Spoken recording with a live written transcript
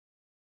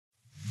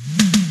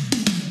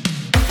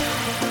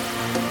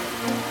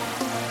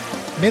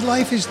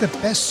Midlife is the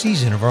best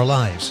season of our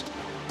lives,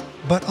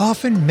 but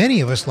often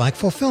many of us lack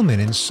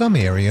fulfillment in some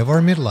area of our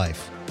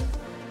midlife.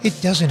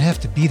 It doesn't have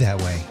to be that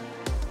way.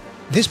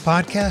 This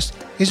podcast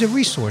is a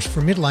resource for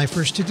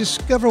midlifers to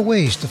discover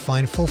ways to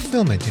find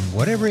fulfillment in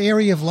whatever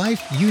area of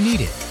life you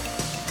need it.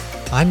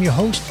 I'm your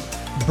host,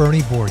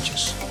 Bernie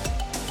Borges.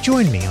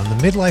 Join me on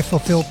the Midlife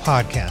Fulfilled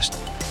podcast,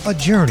 a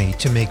journey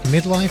to make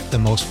midlife the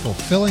most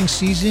fulfilling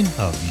season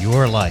of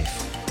your life.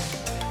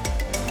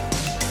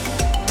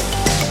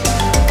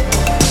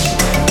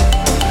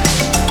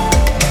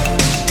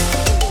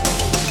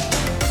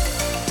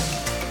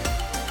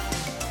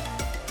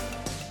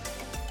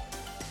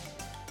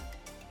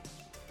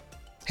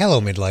 Hello,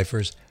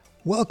 midlifers.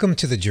 Welcome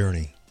to the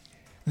journey.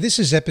 This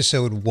is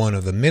episode 1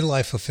 of the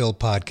Midlife Fulfilled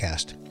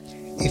podcast.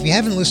 If you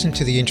haven't listened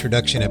to the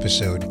introduction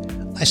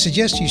episode, I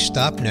suggest you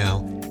stop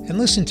now and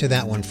listen to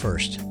that one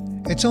first.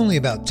 It's only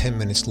about 10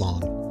 minutes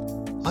long.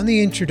 On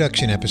the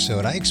introduction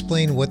episode, I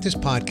explain what this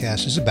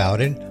podcast is about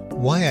and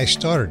why I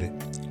started it.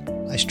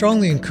 I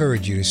strongly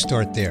encourage you to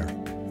start there.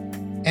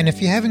 And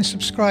if you haven't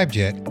subscribed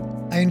yet,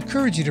 I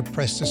encourage you to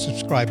press the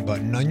subscribe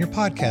button on your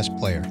podcast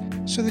player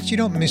so that you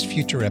don't miss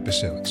future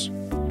episodes.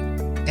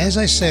 As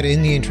I said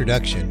in the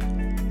introduction,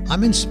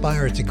 I'm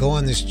inspired to go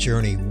on this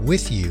journey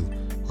with you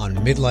on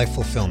midlife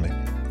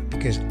fulfillment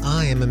because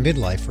I am a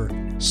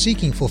midlifer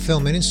seeking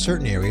fulfillment in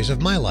certain areas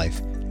of my life,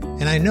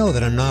 and I know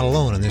that I'm not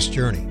alone on this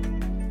journey.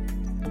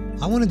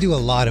 I want to do a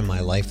lot in my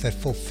life that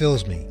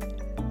fulfills me,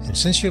 and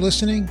since you're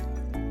listening,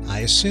 I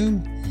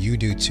assume you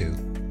do too.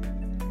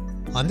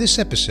 On this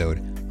episode,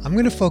 I'm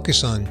going to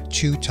focus on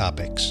 2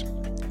 topics.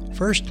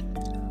 First,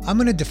 I'm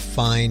going to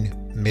define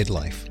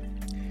midlife.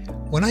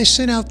 When I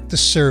sent out the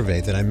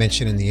survey that I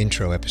mentioned in the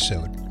intro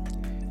episode,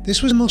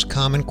 this was the most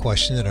common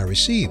question that I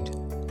received.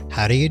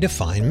 How do you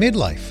define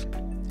midlife?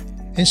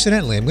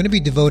 Incidentally, I'm going to be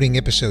devoting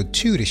episode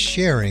 2 to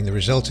sharing the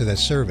results of that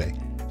survey.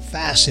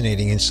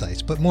 Fascinating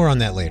insights, but more on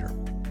that later.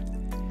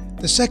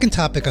 The second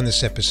topic on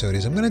this episode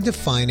is I'm going to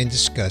define and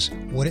discuss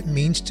what it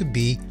means to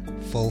be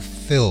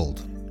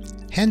fulfilled.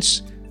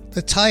 Hence,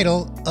 the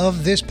title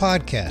of this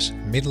podcast,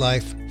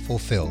 Midlife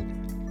Fulfilled.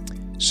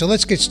 So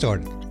let's get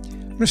started.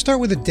 I'm going to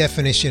start with a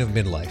definition of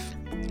midlife.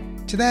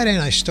 To that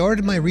end, I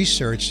started my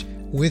research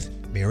with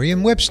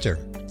Merriam-Webster,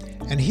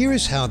 and here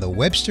is how the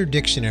Webster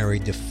Dictionary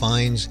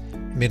defines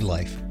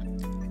midlife.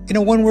 In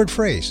a one-word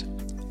phrase,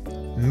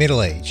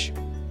 middle age.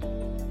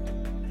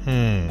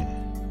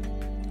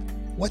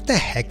 What the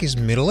heck is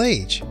middle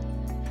age?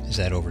 Is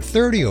that over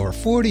 30, over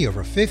 40,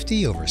 over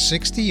 50, over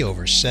 60,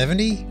 over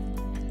 70?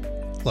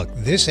 Look,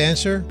 this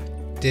answer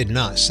did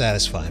not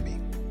satisfy me.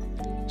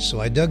 So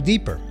I dug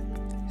deeper,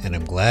 and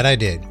I'm glad I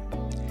did.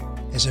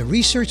 As I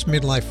researched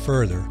midlife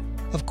further,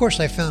 of course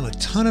I found a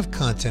ton of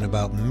content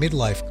about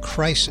midlife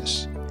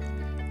crisis.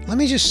 Let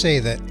me just say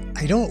that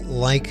I don't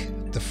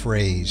like the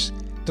phrase.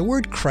 The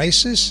word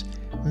crisis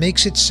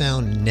makes it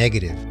sound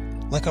negative,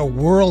 like our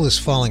world is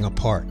falling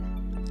apart.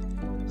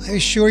 I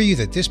assure you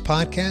that this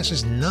podcast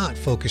is not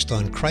focused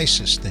on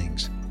crisis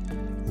things.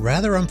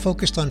 Rather, I'm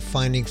focused on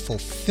finding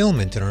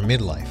fulfillment in our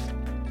midlife.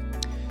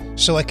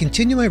 So I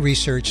continue my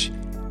research,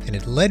 and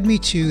it led me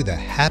to the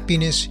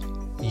happiness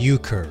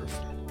U-curve.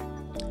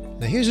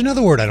 Now here's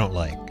another word I don't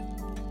like.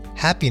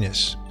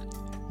 Happiness.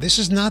 This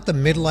is not the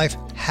Midlife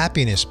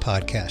Happiness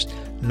podcast.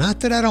 Not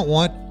that I don't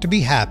want to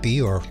be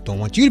happy or don't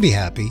want you to be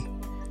happy,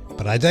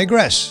 but I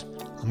digress.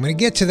 I'm going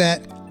to get to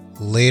that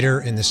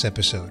later in this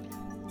episode.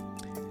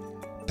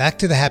 Back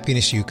to the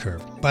happiness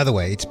U-curve. By the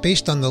way, it's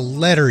based on the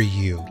letter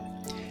U,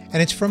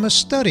 and it's from a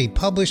study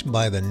published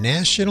by the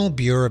National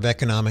Bureau of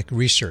Economic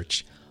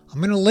Research. I'm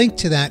going to link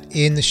to that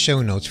in the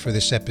show notes for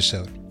this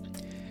episode.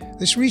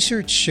 This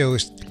research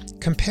shows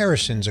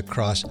comparisons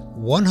across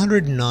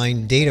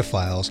 109 data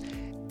files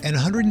and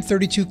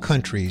 132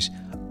 countries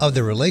of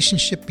the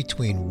relationship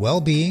between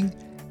well-being,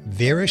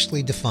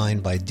 variously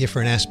defined by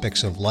different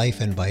aspects of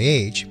life and by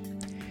age,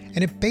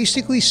 and it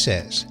basically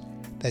says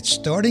that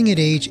starting at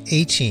age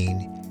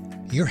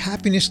 18, your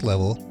happiness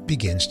level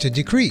begins to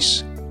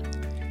decrease.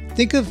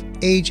 Think of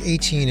age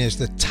 18 as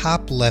the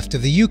top left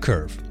of the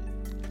U-curve.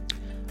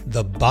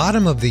 The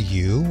bottom of the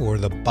U, or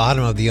the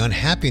bottom of the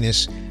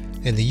unhappiness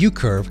in the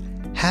U-curve,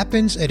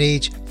 happens at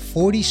age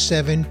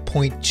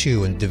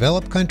 47.2 in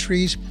developed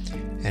countries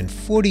and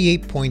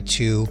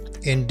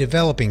 48.2 in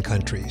developing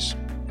countries.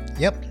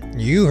 Yep,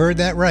 you heard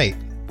that right.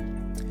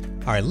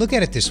 All right, look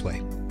at it this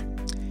way.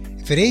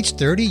 If at age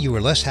 30 you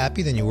were less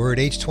happy than you were at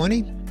age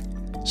 20,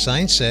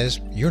 science says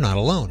you're not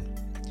alone.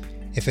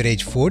 If at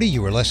age 40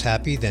 you were less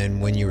happy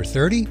than when you were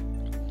 30,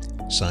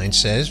 science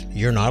says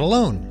you're not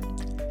alone.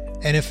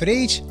 And if at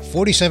age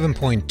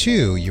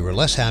 47.2 you were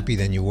less happy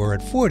than you were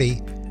at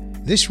 40,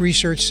 this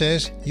research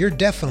says you're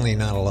definitely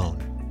not alone.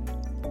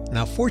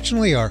 Now,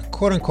 fortunately, our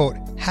quote-unquote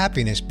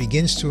happiness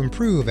begins to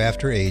improve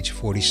after age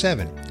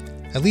 47,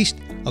 at least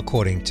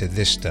according to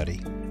this study.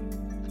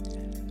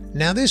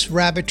 Now, this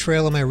rabbit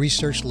trail of my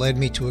research led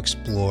me to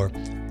explore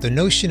the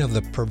notion of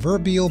the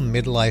proverbial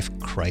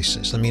midlife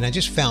crisis. I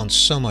just found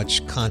so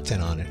much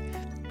content on it.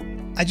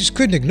 I just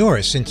couldn't ignore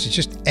it since it's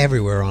just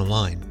everywhere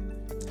online.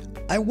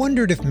 I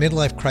wondered if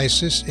midlife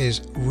crisis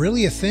is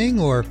really a thing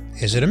or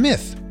is it a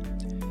myth?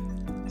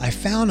 I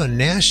found a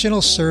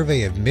national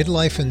survey of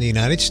midlife in the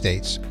United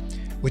States,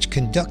 which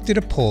conducted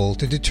a poll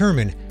to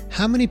determine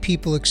how many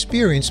people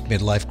experienced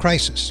midlife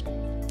crisis.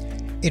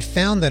 It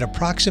found that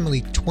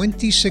approximately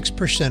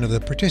 26% of the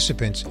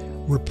participants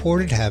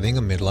reported having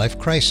a midlife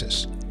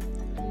crisis.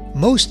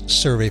 Most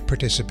survey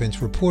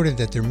participants reported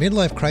that their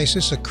midlife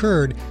crisis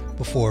occurred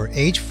before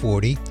age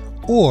 40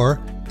 or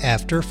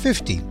after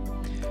 50.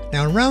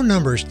 Now, in round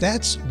numbers,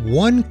 that's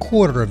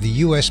 1/4 of the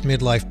U.S.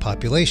 midlife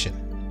population.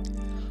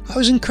 I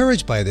was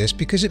encouraged by this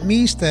because it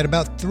means that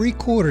about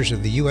 3/4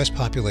 of the U.S.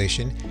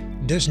 population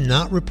does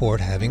not report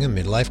having a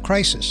midlife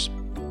crisis.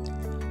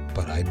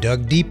 But I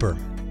dug deeper.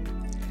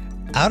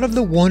 Out of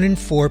the 1 in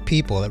 4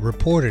 people that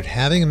reported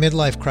having a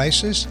midlife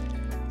crisis,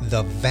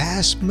 the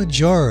vast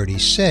majority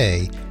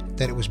say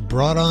that it was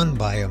brought on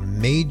by a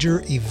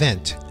major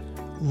event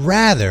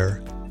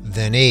rather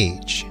than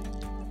age.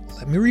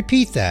 Let me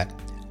repeat that.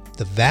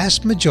 The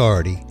vast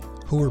majority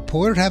who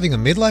reported having a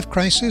midlife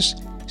crisis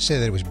say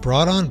that it was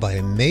brought on by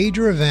a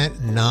major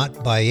event,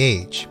 not by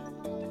age.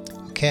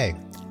 Okay,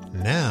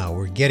 now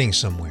we're getting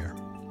somewhere.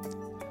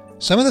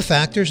 Some of the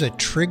factors that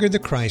triggered the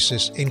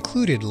crisis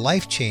included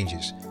life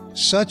changes,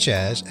 such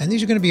as, and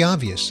these are going to be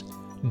obvious,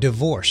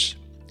 divorce,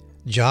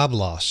 job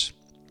loss,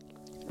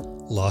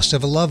 loss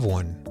of a loved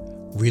one,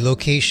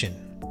 relocation.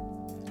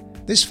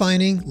 This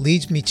finding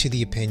leads me to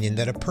the opinion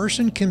that a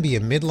person can be a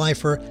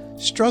midlifer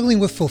struggling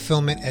with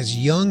fulfillment as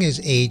young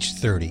as age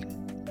 30.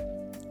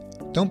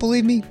 Don't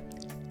believe me?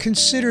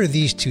 Consider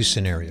these 2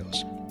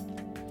 scenarios.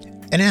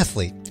 An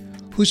athlete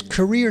whose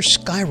career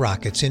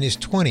skyrockets in his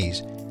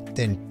 20s,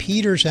 then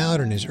peters out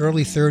in his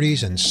early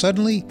 30s, and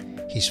suddenly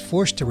he's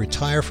forced to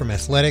retire from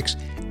athletics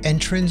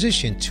and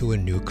transition to a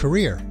new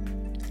career.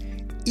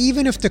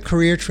 Even if the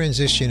career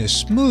transition is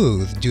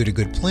smooth due to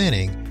good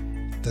planning,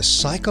 the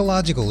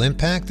psychological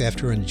impact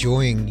after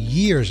enjoying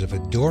years of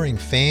adoring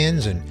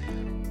fans and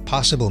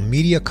possible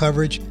media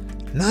coverage,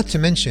 not to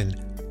mention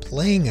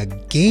playing a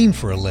game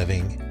for a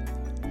living,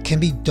 can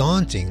be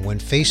daunting when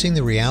facing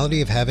the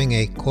reality of having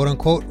a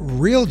quote-unquote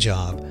real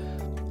job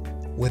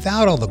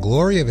without all the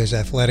glory of his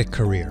athletic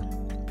career.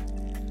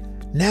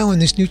 Now in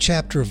this new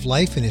chapter of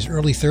life in his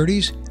early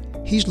 30s,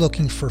 he's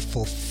looking for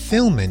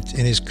fulfillment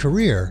in his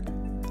career,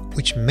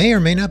 which may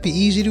or may not be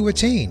easy to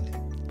attain.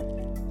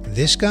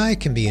 This guy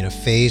can be in a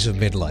phase of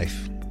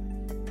midlife.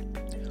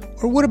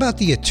 Or what about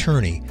the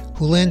attorney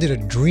who landed a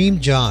dream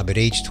job at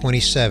age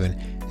 27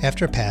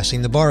 after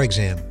passing the bar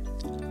exam?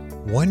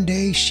 One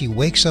day she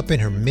wakes up in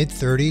her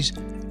mid-30s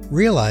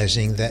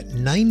realizing that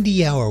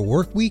 90-hour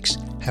work weeks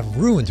have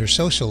ruined her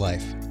social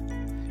life.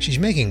 She's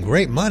making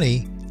great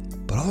money,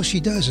 but all she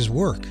does is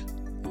work.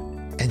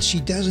 And she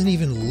doesn't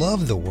even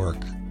love the work,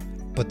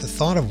 but the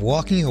thought of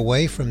walking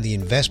away from the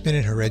investment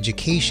in her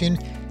education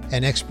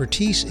and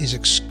expertise is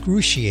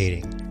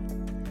excruciating.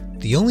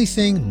 The only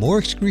thing more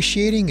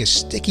excruciating is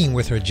sticking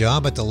with her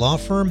job at the law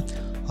firm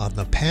on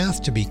the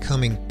path to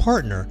becoming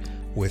partner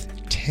with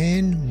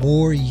 10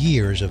 more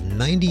years of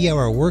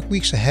 90-hour work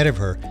weeks ahead of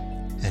her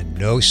and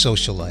no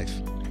social life.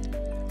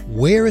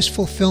 Where is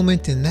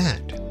fulfillment in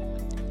that?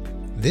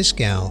 This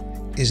gal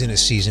is in a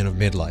season of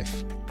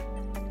midlife.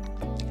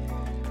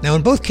 Now,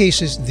 in both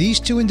cases, these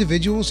 2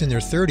 individuals in their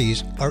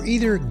 30s are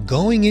either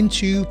going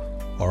into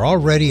or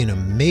already in a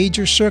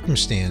major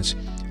circumstance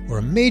or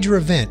a major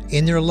event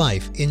in their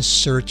life in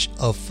search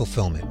of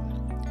fulfillment.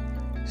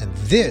 And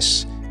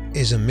this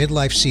is a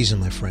midlife season,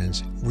 my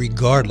friends,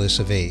 regardless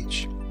of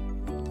age.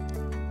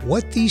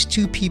 What these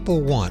 2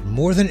 people want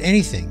more than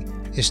anything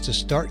is to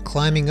start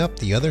climbing up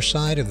the other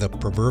side of the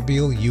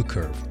proverbial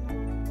U-curve.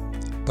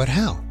 But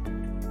how?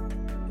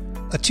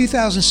 A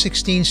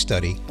 2016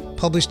 study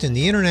published in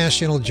the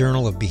International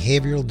Journal of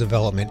Behavioral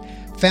Development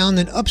found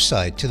an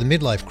upside to the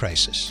midlife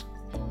crisis.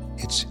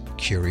 It's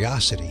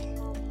curiosity.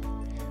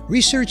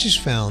 Researchers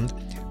found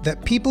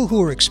that people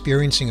who are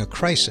experiencing a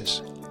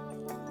crisis,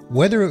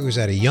 whether it was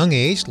at a young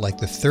age like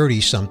the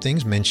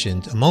 30-somethings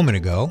mentioned a moment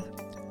ago,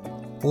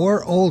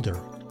 or older,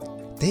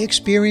 they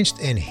experienced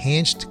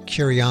enhanced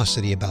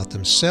curiosity about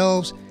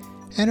themselves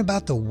and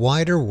about the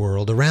wider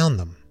world around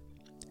them.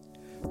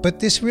 But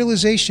this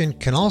realization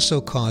can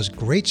also cause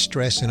great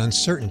stress and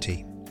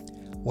uncertainty,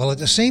 while at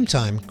the same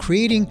time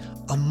creating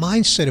a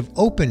mindset of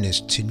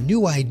openness to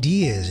new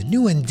ideas,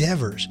 new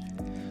endeavors,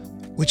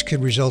 which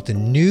could result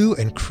in new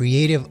and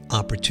creative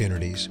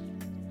opportunities.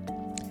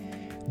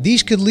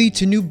 These could lead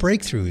to new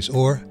breakthroughs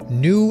or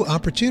new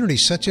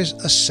opportunities such as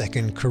a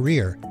second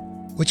career,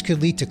 which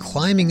could lead to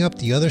climbing up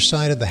the other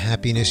side of the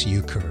happiness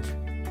U-curve.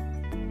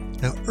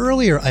 Now,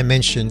 earlier I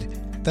mentioned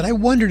that I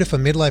wondered if a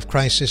midlife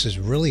crisis is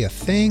really a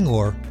thing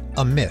or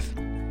a myth.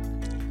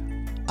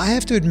 I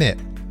have to admit,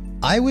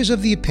 I was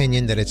of the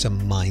opinion that it's a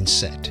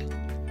mindset.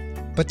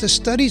 But the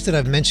studies that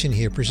I've mentioned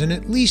here present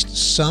at least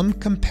some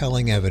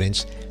compelling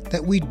evidence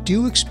that we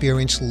do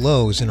experience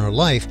lows in our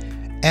life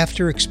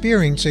after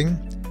experiencing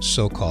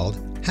so-called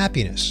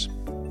happiness.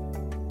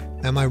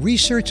 Now, my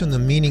research on the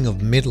meaning of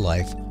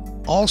midlife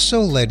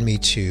also led me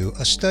to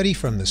a study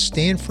from the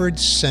Stanford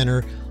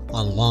Center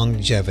on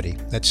Longevity.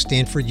 That's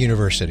Stanford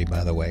University,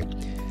 by the way.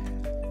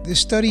 This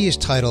study is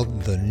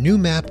titled The New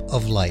Map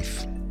of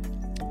Life.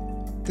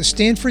 The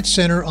Stanford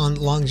Center on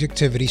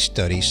Longevity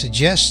study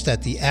suggests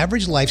that the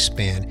average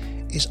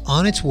lifespan is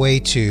on its way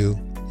to,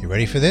 you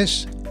ready for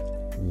this?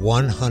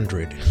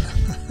 100.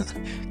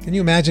 Can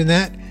you imagine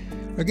that?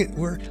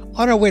 We're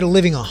on our way to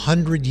living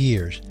 100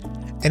 years.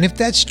 And if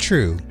that's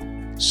true,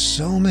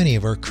 so many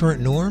of our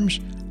current norms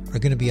are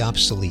going to be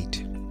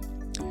obsolete.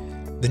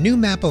 The New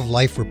Map of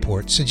Life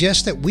report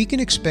suggests that we can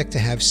expect to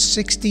have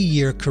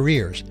 60-year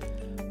careers,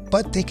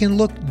 but they can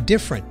look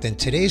different than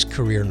today's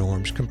career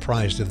norms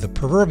comprised of the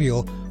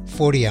proverbial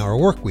 40-hour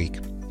work week.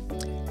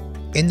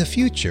 In the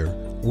future,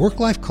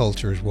 work-life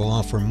cultures will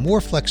offer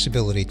more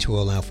flexibility to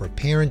allow for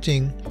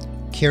parenting,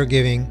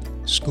 caregiving,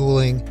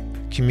 schooling,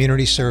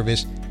 community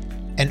service,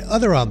 and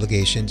other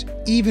obligations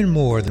even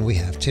more than we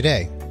have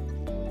today.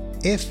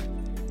 If,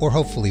 or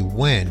hopefully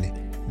when,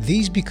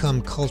 these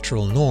become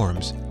cultural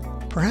norms,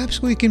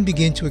 perhaps we can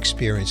begin to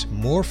experience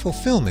more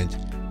fulfillment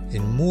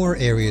in more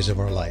areas of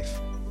our life.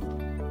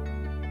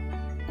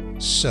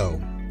 So,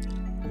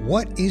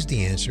 what is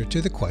the answer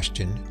to the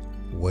question,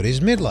 what is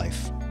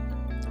midlife?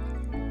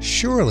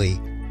 Surely,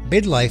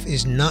 midlife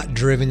is not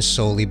driven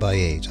solely by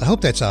age. I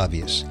hope that's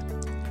obvious.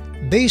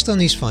 Based on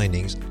these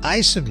findings,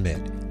 I submit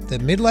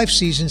that midlife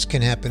seasons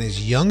can happen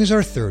as young as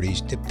our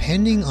 30s,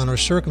 depending on our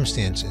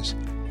circumstances,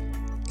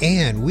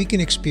 and we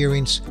can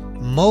experience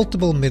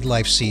multiple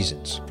midlife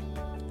seasons.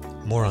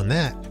 More on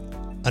that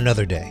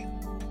another day.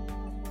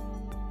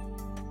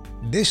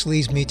 This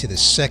leads me to the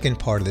second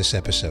part of this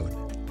episode.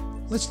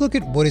 Let's look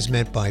at what is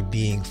meant by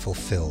being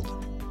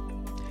fulfilled.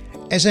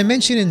 As I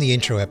mentioned in the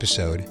intro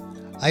episode,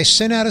 I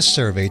sent out a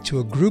survey to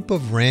a group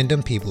of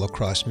random people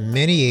across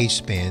many age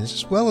spans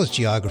as well as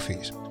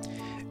geographies.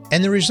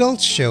 And the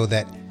results show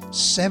that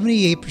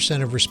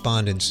 78% of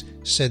respondents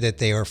said that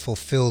they are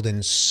fulfilled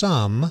in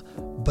some,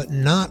 but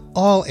not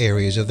all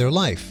areas of their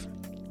life.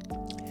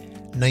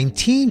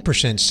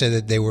 19% said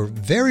that they were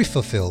very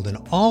fulfilled in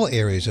all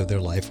areas of their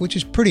life, which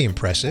is pretty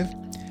impressive.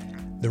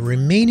 The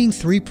remaining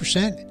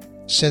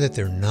 3% said that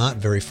they're not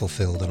very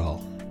fulfilled at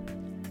all.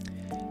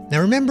 Now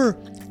remember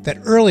that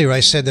earlier I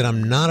said that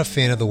I'm not a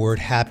fan of the word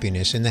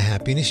happiness in the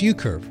happiness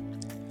U-curve.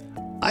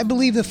 I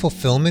believe that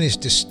fulfillment is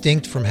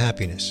distinct from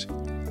happiness.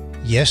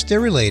 Yes, they're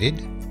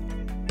related,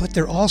 but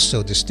they're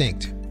also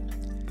distinct.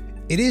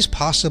 It is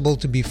possible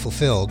to be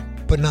fulfilled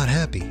but not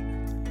happy.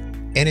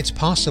 And it's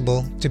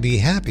possible to be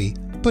happy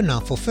but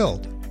not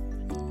fulfilled.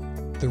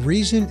 The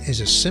reason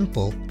is as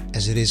simple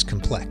as it is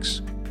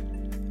complex.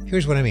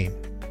 Here's what I mean.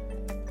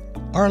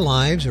 Our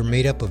lives are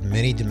made up of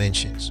many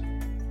dimensions.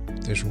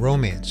 There's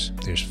romance,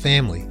 there's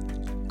family,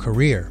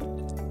 career,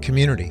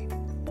 community,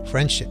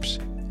 friendships,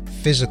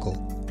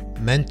 physical,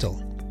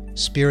 mental,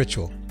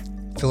 spiritual,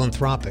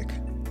 philanthropic,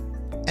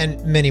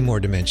 and many more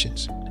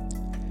dimensions.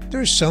 There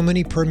are so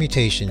many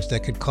permutations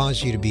that could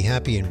cause you to be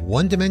happy in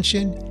one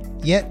dimension,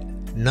 yet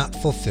not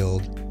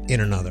fulfilled in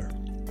another.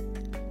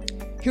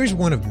 Here's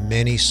one of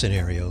many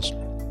scenarios.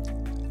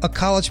 A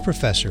college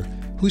professor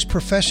whose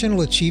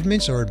professional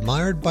achievements are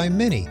admired by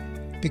many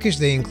because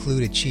they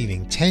include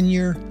achieving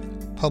tenure,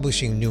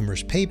 publishing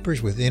numerous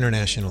papers with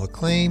international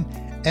acclaim,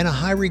 and a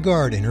high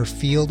regard in her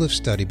field of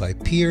study by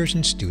peers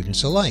and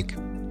students alike.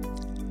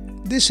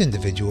 This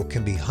individual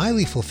can be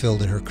highly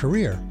fulfilled in her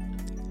career.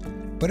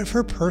 But if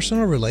her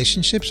personal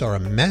relationships are a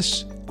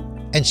mess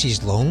and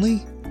she's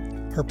lonely,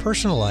 her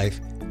personal life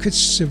could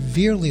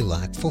severely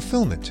lack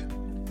fulfillment.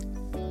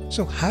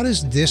 So how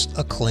does this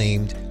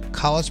acclaimed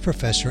college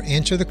professor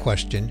answer the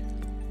question,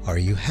 are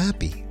you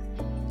happy?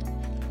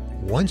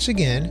 Once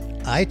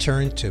again, I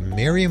turn to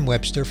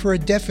Merriam-Webster for a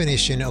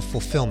definition of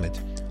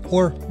fulfillment,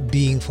 or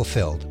being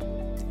fulfilled.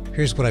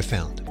 Here's what I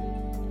found.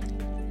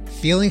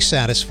 Feeling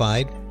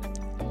satisfied,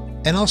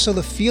 and also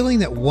the feeling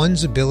that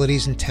one's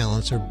abilities and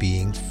talents are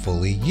being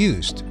fully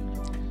used.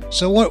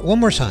 So one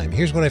more time,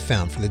 here's what I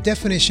found for the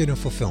definition of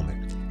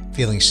fulfillment.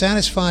 Feeling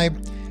satisfied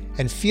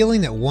and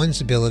feeling that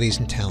one's abilities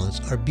and talents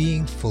are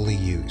being fully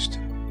used.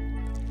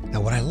 Now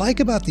what I like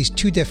about these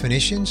two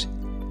definitions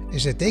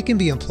is that they can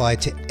be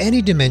applied to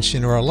any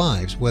dimension of our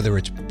lives, whether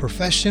it's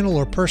professional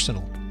or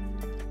personal.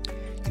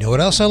 You know what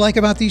else I like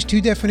about these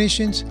two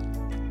definitions?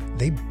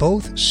 They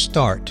both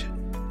start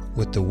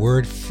with the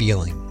word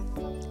feeling.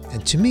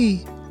 And to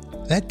me,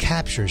 that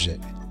captures it.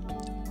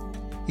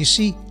 You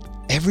see,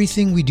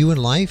 everything we do in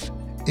life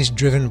is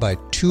driven by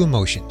two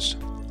emotions,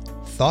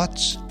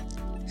 thoughts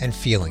and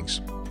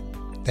feelings.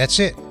 That's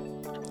it.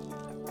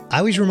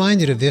 I was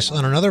reminded of this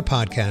on another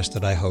podcast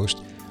that I host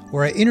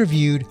where I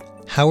interviewed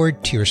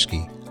Howard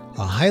Tiersky,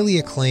 a highly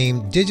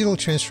acclaimed digital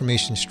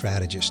transformation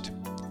strategist.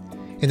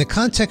 In the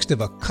context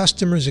of a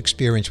customer's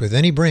experience with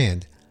any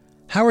brand,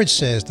 Howard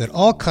says that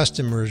all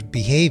customers'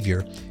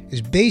 behavior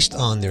is based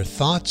on their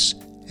thoughts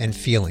and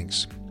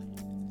feelings.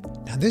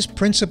 Now, this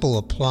principle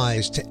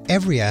applies to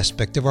every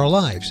aspect of our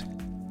lives.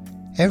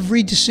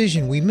 Every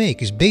decision we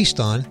make is based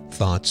on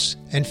thoughts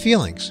and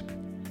feelings.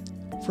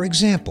 For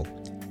example,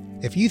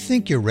 If you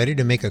think you're ready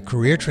to make a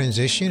career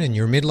transition in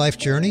your midlife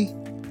journey,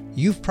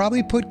 you've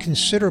probably put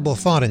considerable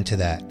thought into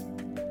that.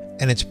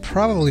 And it's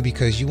probably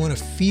because you want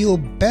to feel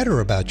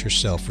better about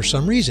yourself for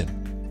some reason.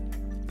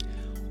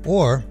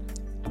 Or,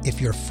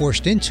 if you're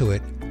forced into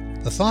it,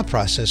 the thought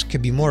process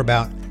could be more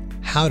about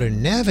how to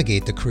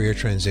navigate the career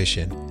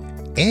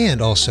transition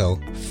and also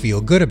feel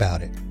good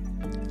about it.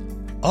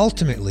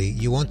 Ultimately,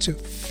 you want to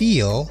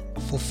feel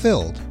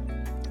fulfilled.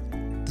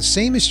 The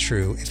same is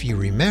true if you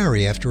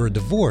remarry after a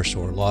divorce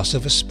or loss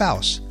of a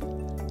spouse.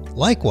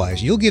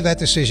 Likewise, you'll give that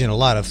decision a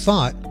lot of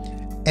thought,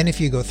 and if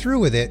you go through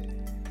with it,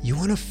 you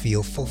want to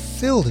feel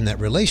fulfilled in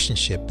that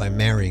relationship by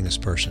marrying this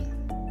person.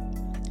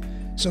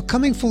 So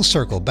coming full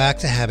circle back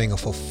to having a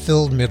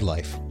fulfilled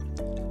midlife,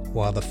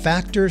 while the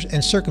factors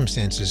and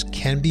circumstances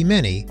can be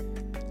many,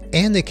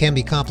 and they can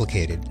be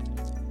complicated,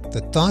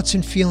 the thoughts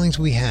and feelings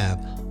we have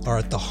are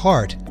at the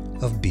heart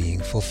of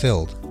being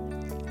fulfilled.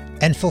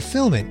 And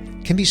fulfillment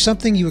can be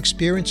something you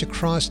experience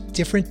across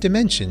different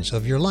dimensions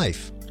of your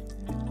life.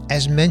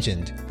 As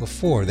mentioned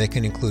before, they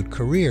can include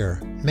career,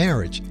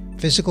 marriage,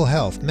 physical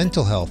health,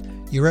 mental health,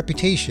 your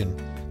reputation,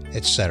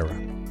 etc.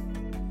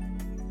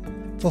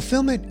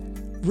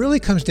 Fulfillment really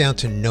comes down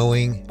to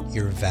knowing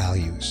your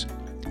values.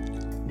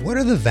 What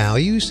are the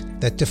values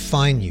that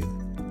define you?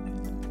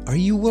 Are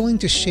you willing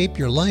to shape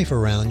your life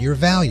around your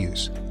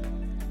values?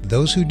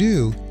 Those who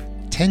do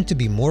tend to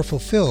be more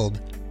fulfilled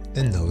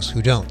than those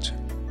who don't.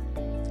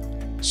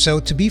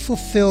 So to be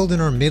fulfilled in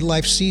our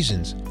midlife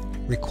seasons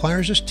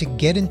requires us to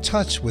get in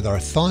touch with our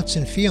thoughts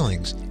and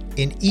feelings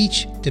in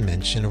each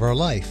dimension of our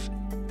life,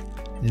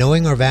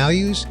 knowing our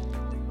values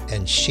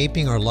and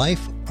shaping our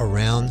life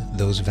around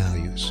those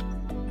values.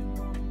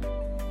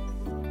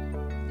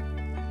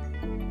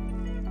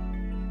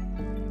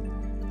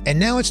 And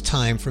now it's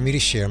time for me to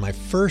share my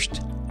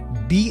first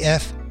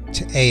BF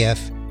to AF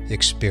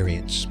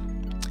experience.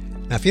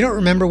 Now, if you don't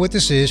remember what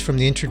this is from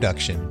the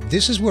introduction,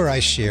 this is where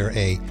I share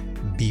a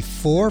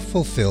before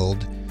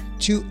fulfilled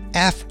to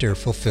after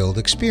fulfilled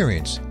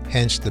experience,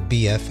 hence the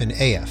BF and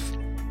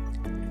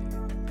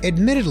AF.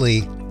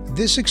 Admittedly,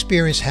 this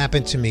experience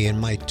happened to me in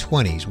my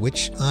 20s,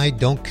 which I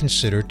don't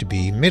consider to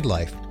be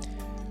midlife,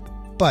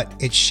 but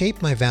it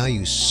shaped my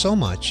values so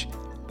much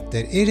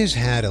that it has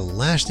had a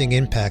lasting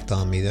impact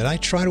on me that I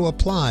try to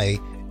apply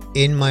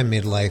in my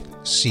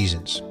midlife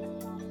seasons.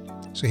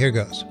 So here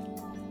goes.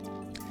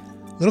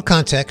 Little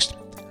context.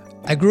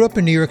 I grew up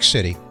in New York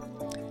City.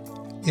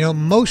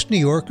 Most New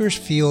Yorkers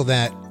feel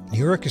that New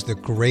York is the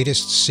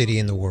greatest city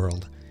in the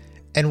world.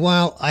 And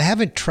while I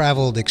haven't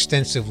traveled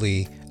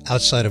extensively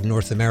outside of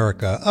North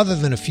America, other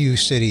than a few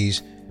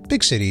cities,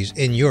 big cities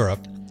in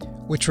Europe,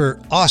 which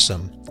were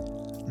awesome,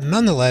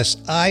 nonetheless,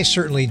 I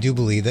certainly do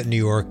believe that New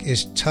York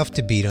is tough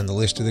to beat on the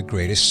list of the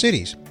greatest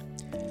cities.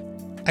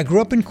 I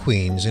grew up in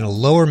Queens in a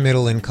lower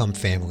middle income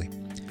family.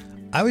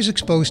 I was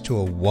exposed to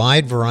a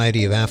wide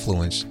variety of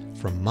affluence,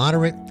 from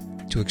moderate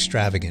to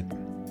extravagant.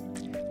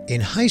 In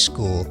high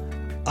school,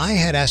 I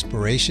had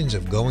aspirations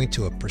of going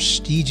to a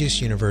prestigious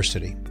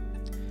university.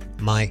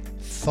 My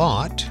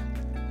thought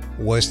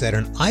was that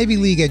an Ivy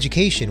League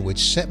education would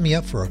set me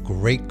up for a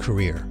great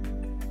career.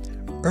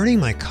 Earning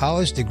my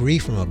college degree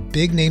from a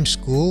big-name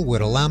school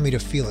would allow me to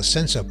feel a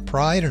sense of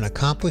pride and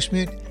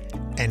accomplishment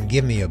and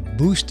give me a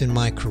boost in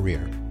my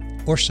career,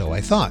 or so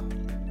I thought.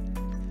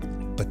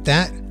 But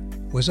that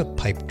was a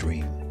pipe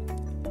dream.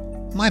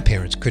 My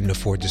parents couldn't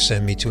afford to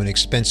send me to an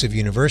expensive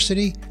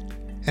university,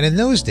 and in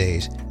those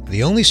days,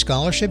 the only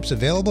scholarships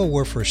available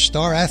were for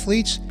star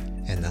athletes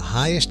and the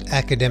highest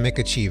academic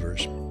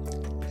achievers.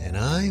 And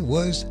I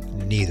was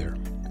neither.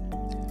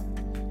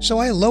 So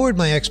I lowered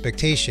my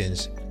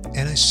expectations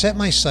and I set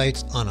my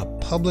sights on a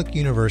public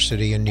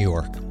university in New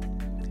York.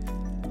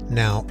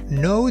 Now,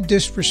 no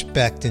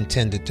disrespect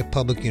intended to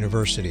public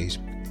universities,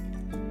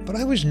 but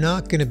I was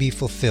not going to be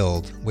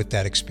fulfilled with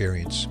that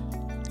experience.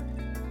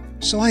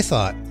 So I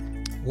thought,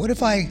 what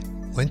if I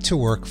went to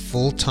work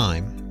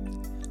full-time?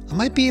 I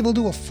might be able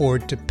to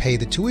afford to pay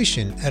the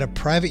tuition at a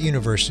private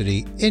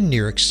university in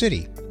New York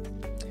City.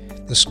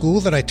 The school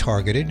that I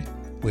targeted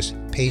was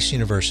Pace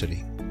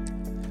University.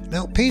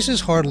 Now, Pace is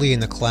hardly in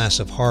the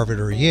class of Harvard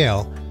or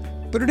Yale,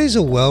 but it is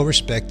a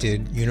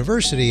well-respected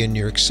university in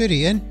New York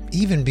City and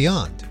even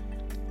beyond.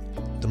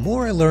 The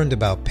more I learned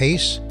about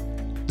Pace,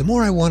 the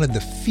more I wanted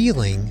the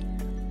feeling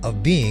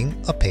of being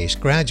a Pace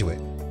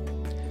graduate.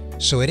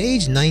 So at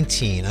age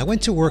 19, I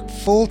went to work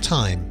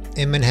full-time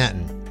in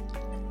Manhattan.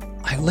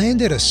 I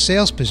landed a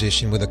sales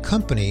position with a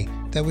company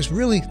that was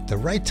really the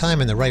right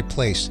time and the right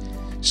place,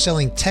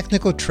 selling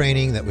technical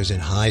training that was in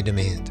high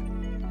demand.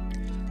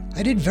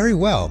 I did very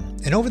well,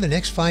 and over the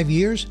next 5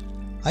 years,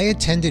 I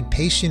attended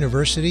Pace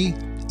University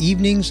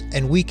evenings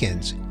and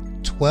weekends,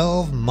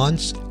 12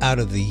 months out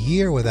of the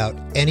year without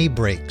any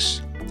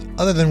breaks,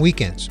 other than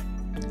weekends,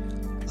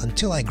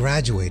 until I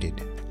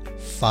graduated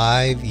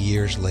 5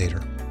 years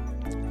later.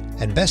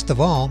 And best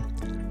of all,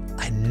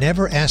 I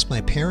never asked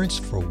my parents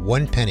for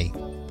one penny.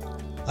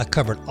 I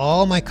covered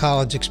all my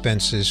college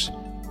expenses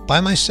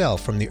by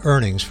myself from the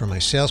earnings from my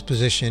sales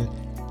position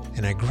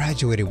and I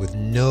graduated with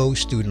no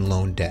student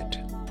loan debt.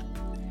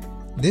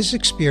 This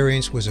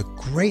experience was a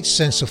great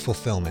sense of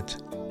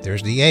fulfillment.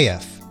 There's the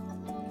AF.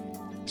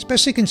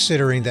 Especially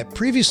considering that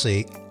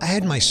previously I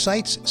had my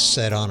sights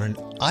set on an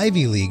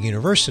Ivy League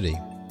university.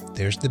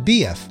 There's the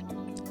BF.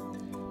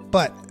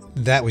 But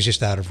that was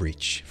just out of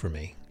reach for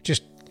me.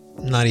 Just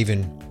not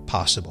even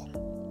possible.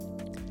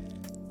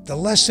 The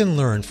lesson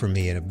learned for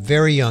me at a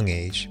very young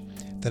age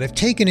that I've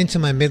taken into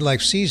my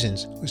midlife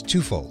seasons was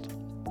twofold.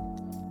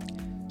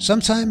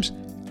 Sometimes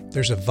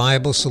there's a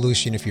viable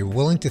solution if you're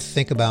willing to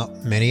think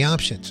about many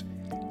options,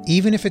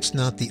 even if it's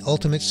not the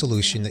ultimate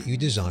solution that you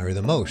desire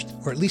the most,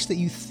 or at least that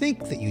you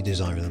think that you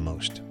desire the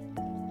most.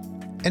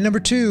 And number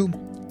two,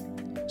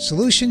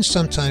 solutions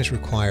sometimes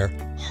require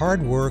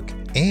hard work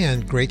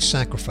and great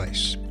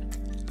sacrifice.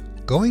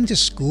 Going to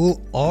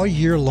school all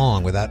year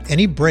long without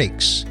any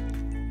breaks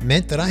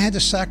meant that I had to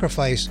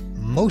sacrifice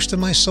most of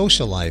my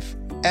social life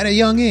at a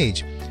young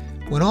age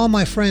when all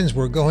my friends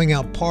were going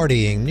out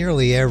partying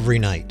nearly every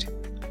night.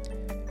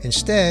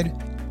 Instead,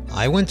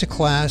 I went to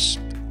class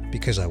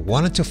because I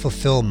wanted to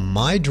fulfill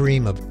my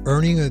dream of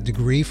earning a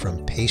degree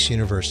from Pace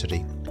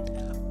University.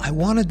 I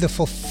wanted the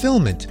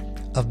fulfillment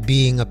of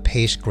being a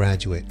Pace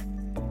graduate,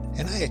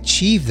 and I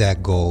achieved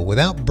that goal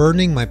without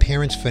burdening my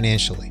parents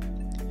financially.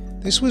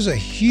 This was a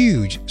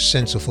huge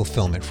sense of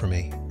fulfillment for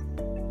me.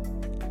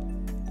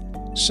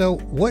 So,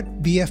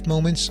 what BF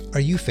moments are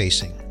you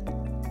facing?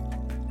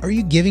 Are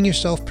you giving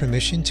yourself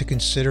permission to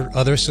consider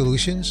other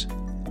solutions?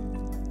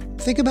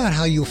 Think about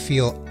how you'll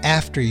feel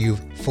after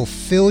you've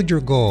fulfilled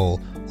your goal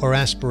or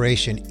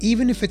aspiration,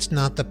 even if it's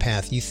not the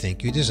path you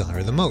think you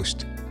desire the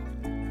most.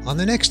 On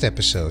the next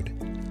episode,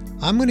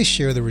 I'm going to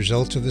share the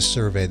results of the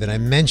survey that I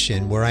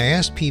mentioned where I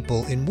asked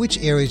people in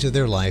which areas of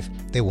their life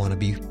they want to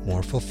be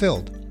more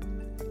fulfilled.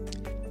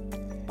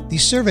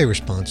 These survey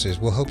responses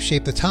will help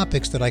shape the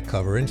topics that I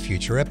cover in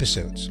future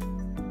episodes.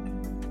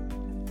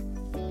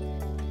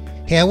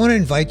 Hey, I want to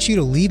invite you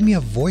to leave me a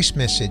voice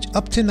message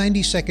up to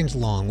 90 seconds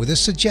long with a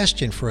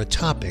suggestion for a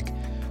topic,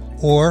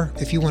 or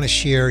if you want to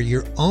share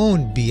your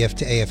own BF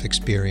to AF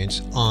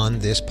experience on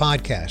this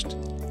podcast.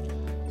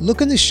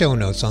 Look in the show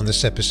notes on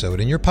this episode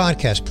in your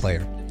podcast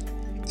player.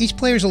 Each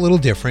player is a little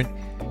different.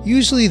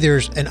 Usually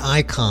there's an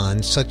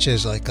icon such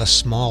as like a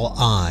small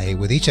I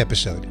with each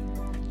episode.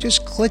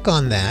 Just click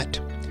on that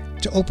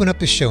to open up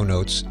the show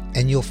notes,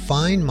 and you'll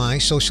find my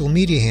social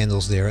media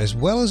handles there, as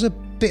well as a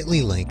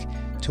bit.ly link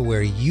to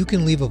where you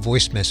can leave a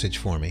voice message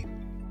for me.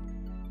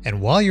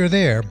 And while you're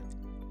there,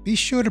 be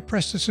sure to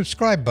press the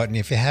subscribe button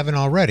if you haven't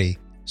already,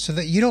 so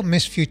that you don't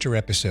miss future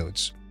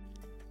episodes.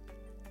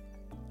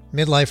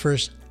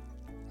 Midlifers,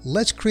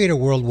 let's create a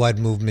worldwide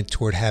movement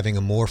toward having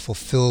a more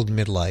fulfilled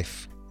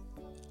midlife.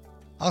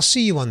 I'll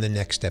see you on the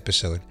next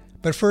episode,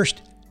 but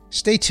first,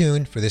 stay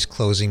tuned for this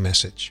closing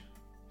message.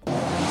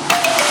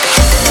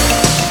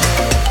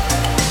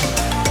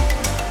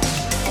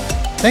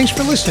 Thanks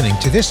for listening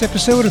to this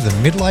episode of the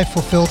Midlife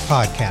Fulfilled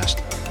podcast.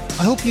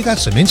 I hope you got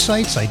some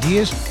insights,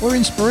 ideas, or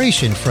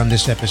inspiration from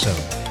this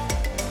episode.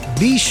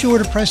 Be sure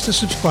to press the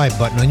subscribe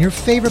button on your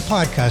favorite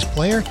podcast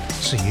player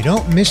so you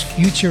don't miss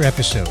future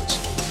episodes.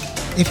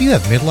 If you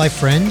have midlife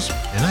friends,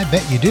 and I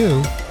bet you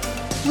do,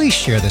 please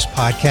share this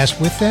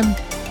podcast with them.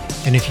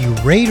 And if you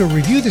rate or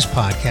review this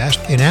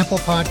podcast in Apple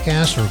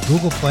Podcasts or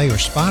Google Play or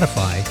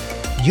Spotify,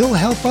 you'll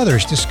help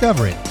others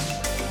discover it.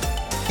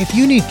 If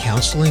you need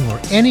counseling or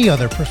any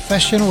other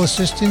professional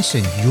assistance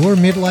in your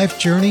midlife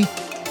journey,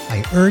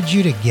 I urge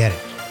you to get it.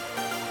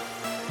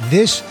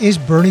 This is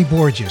Bernie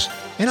Borges,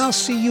 and I'll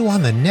see you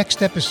on the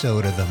next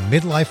episode of the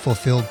Midlife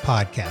Fulfilled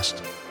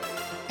podcast.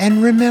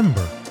 And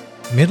remember,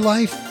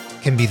 midlife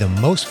can be the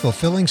most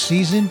fulfilling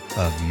season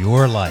of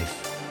your life.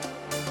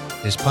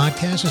 This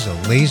podcast is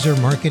a Laser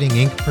Marketing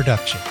Inc.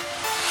 production.